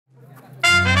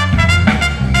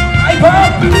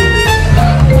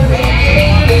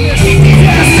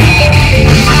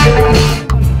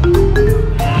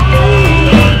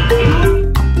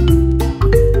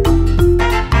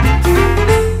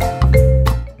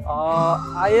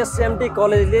आइएसएमटी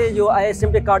कलेजले यो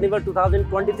आइएसएमटी कार्निभल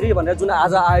 2023 भनेर जुन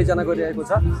आज आयोजना गरिरहेको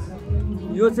छ,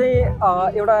 यो चाहिँ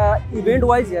एउटा इभेन्ट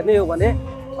वाइज हेर्ने हो भने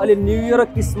अहिले न्यू इयर र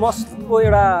क्रिसमसको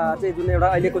एउटा चाहिँ जुन एउटा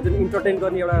अहिलेको जुन इन्टरटेन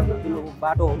गर्ने एउटा जुन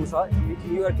बाटोहरू छ,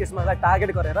 न्यू इयर क्रिसमसलाई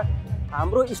टार्गेट गरेर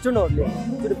हाम्रो स्टुडेन्टहरूले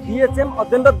जुन बिएचएम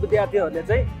अध्ययनरत विद्यार्थीहरूले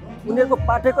चाहिँ उनीहरूको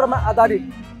पाठ्यक्रममा आधारित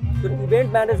जुन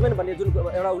इभेन्ट म्यानेजमेन्ट भन्ने जुन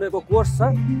एउटा उनीहरूको कोर्स छ,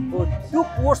 त्यो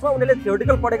कोर्समा उनीहरूले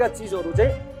थियोरिटिकल पढेका चिजहरू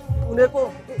चाहिँ उनीहरूको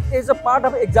as a part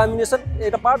of examination,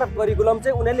 एउटा पार्ट अफ करिकुलम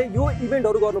चाहिँ उनीहरूले यो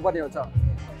इभेन्टहरू गर्नुपर्ने हुन्छ।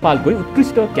 नेपालकै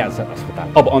उत्कृष्ट क्यान्सर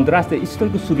अस्पताल अब अन्तर्राष्ट्रिय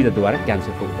स्तरको सुविधाद्वारा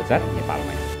क्यान्सरको उपचार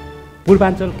नेपालमै।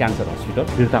 Purvanchal cancer hospital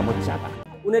Birtamod Jhapa.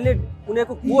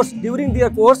 उनीहरूको कोर्स ड्युरिङ दियर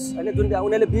कोर्स होइन, जुन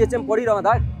उनीहरूले बिएचएम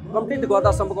पढिरहँदा कम्प्लिट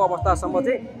गर्दासम्मको अवस्थासम्म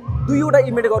चाहिँ 2वटा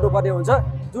इभेन्ट गर्नुपर्ने हुन्छ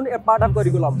जुन पार्ट अफ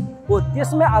करिकुलम हो।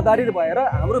 त्यसमै आधारित भएर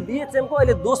हाम्रो बिएचएमको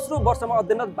अहिले दोस्रो वर्षमा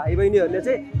अध्ययनरत भाइ बहिनीहरूले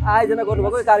चाहिँ आयोजना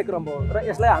गर्नुभएको कार्यक्रम हो र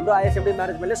यसलाई हाम्रो आइएसएमटी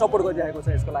म्यानेजमेन्टले सपोर्ट गरिरहेको छ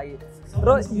यसको लागि। र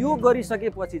यो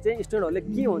गरिसकेपछि चाहिँ स्टुडेन्टहरूले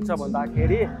के हुन्छ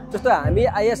भन्दाखेरि, जस्तो हामी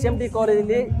आइएसएमटी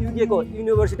कलेजले युकेको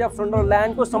युनिभर्सिटी अफ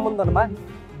सन्डरल्यान्डको सम्बन्धमा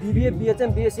BBA, BHM,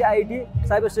 BSc IT,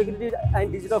 cyber security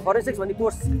and digital फरेन्सिक्स भन्ने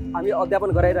कोर्स हामी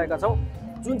अध्यापन गराइरहेका छौँ,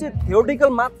 जुन चाहिँ थियोरिटिकल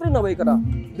मात्रै नभइकन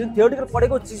जुन थियोरिटिकल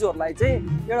पढेको चिजहरूलाई चाहिँ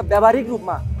एउटा व्यावहारिक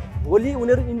रूपमा भोलि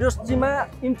उनीहरू इन्डस्ट्रीमा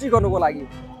इन्ट्री गर्नुको लागि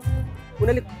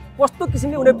उनीहरूले कस्तो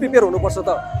किसिमले उनीहरू प्रिपेयर हुनुपर्छ त,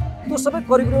 त्यो सबै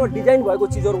करिकुलममा डिजाइन भएको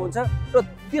चिजहरू हुन्छ र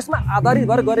त्यसमा आधारित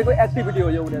भएर गरेको एक्टिभिटी हो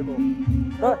यो उनीहरूको।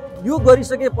 र यो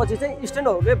गरिसकेपछि चाहिँ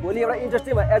स्टुडेन्टहरूले भोलि एउटा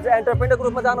इन्डस्ट्रीमा एज अ एन्टरप्रेनरको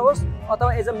रूपमा जानुहोस्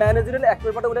अथवा एज अ म्यानेजरियल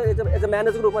एक्सपर्टबाट उनीहरू एज अ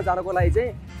म्यानेजरको रूपमा जानको लागि चाहिँ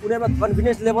उनीहरूमा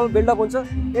कन्फिडेन्स लेभल बिल्डअप हुन्छ।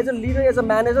 As a leader, as a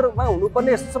म्यानेजरमा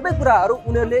हुनुपर्ने सबै कुराहरू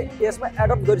उनीहरूले यसमा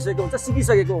एडप्ट गरिसकेको हुन्छ,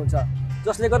 सिकिसकेको हुन्छ,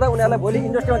 जसले गर्दा उनीहरूलाई भोलि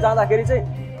इन्डस्ट्रीमा जाँदाखेरि चाहिँ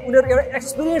उनीहरू एउटा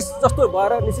एक्सपिरियन्स जस्तो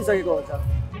भएर निस्किसकेको हुन्छ।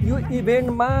 यो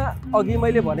इभेन्टमा अघि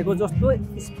मैले भनेको जस्तो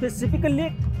स्पेसिफिकल्ली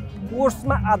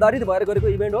कोर्समा आधारित भएर गरेको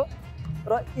इभेन्ट हो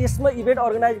र यसमा इभेन्ट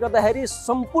अर्गनाइज गर्दाखेरि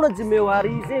सम्पूर्ण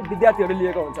जिम्मेवारी चाहिँ विद्यार्थीहरूले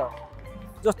लिएको हुन्छ।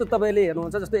 जस्तो तपाईँले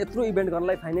हेर्नुहुन्छ, जस्तो यत्रो इभेन्ट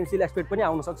गर्नलाई फाइनेन्सियल एक्सपर्ट पनि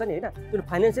आउन सक्छ नि होइन, जुन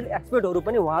फाइनेन्सियल एक्सपर्टहरू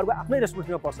पनि उहाँहरूको आफ्नै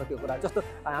रेस्पोन्सिबिलिटीमा पर्छ त्यो कुरा। जस्तो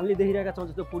हामीले देखिरहेका छौँ,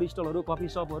 जस्तो फुड स्टलहरू, कफी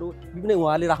सपहरू विभिन्न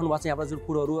उहाँले राख्नु भएको छ, यहाँबाट जुन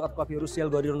फुडहरू अथवा कफीहरू सेल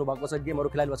गरिरहनु भएको छ, गेमहरू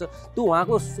खेलाइनु भएको छ, त्यो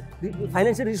उहाँको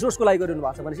फाइनेन्सियल रिसोर्सको लागि गरिरहनु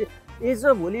भएको छ। भनेपछि एज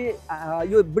अ भोलि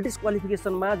यो ब्रिटिस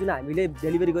क्वालिफिकेसनमा जुन हामीले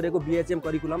डेलिभरी गरेको बिएचएम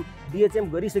करिकुलम, बिएचएम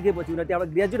गरिसकेपछि उनीहरू त्यहाँबाट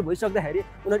ग्रेजुएट भइसक्दाखेरि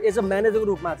उनीहरू एज अ म्यानेजरको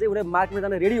रूपमा चाहिँ उनीहरू मार्केटमा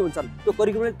जान रेडी हुन्छन्। त्यो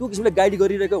करिकुलमले त्यो किसिमले गाइड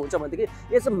गरिरहेको हुन्छ भनेदेखि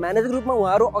एज अ म्यानेजरको रूपमा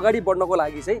उहाँहरू अगाडि बढ्नको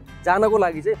लागि चाहिँ, जानको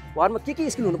लागि चाहिँ उहाँहरूमा के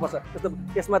स्किल हुनुपर्छ। जस्तो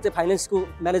यसमा चाहिँ फाइनेन्सको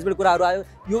म्यानेजमेन्ट कुराहरू आयो,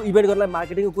 यो इभेन्ट गर्नलाई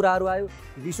मार्केटिङको कुराहरू आयो,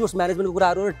 रिसोर्स म्यानेजमेन्टको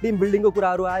कुराहरू, टिम बिल्डिङको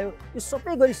कुराहरू आयो। यो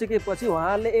सबै गरिसकेपछि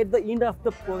उहाँहरूले at the end of the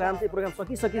programme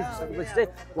सकिसकेपछि चाहिँ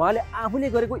उहाँले आफूले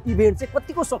गरेको इभेन्ट चाहिँ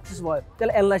कतिको सक्सेस भयो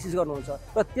त्यसलाई एनालाइसिस गर्नुहुन्छ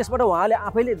र त्यसबाट उहाँले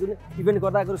आफैले जुन इभेन्ट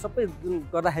गर्दाखेरि सबै जुन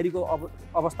गर्दाखेरिको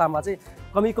अवस्थामा चाहिँ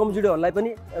कमजोरीहरूलाई पनि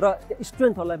र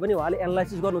स्ट्रेन्थहरूलाई पनि उहाँले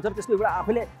एनालाइसिस गर्नुहुन्छ र त्यसको एउटा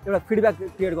आफैले एउटा फिडब्याक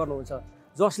क्रिएट गर्नुहुन्छ,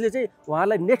 जसले चाहिँ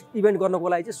उहाँलाई नेक्स्ट इभेन्ट गर्नको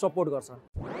लागि चाहिँ सपोर्ट गर्छ।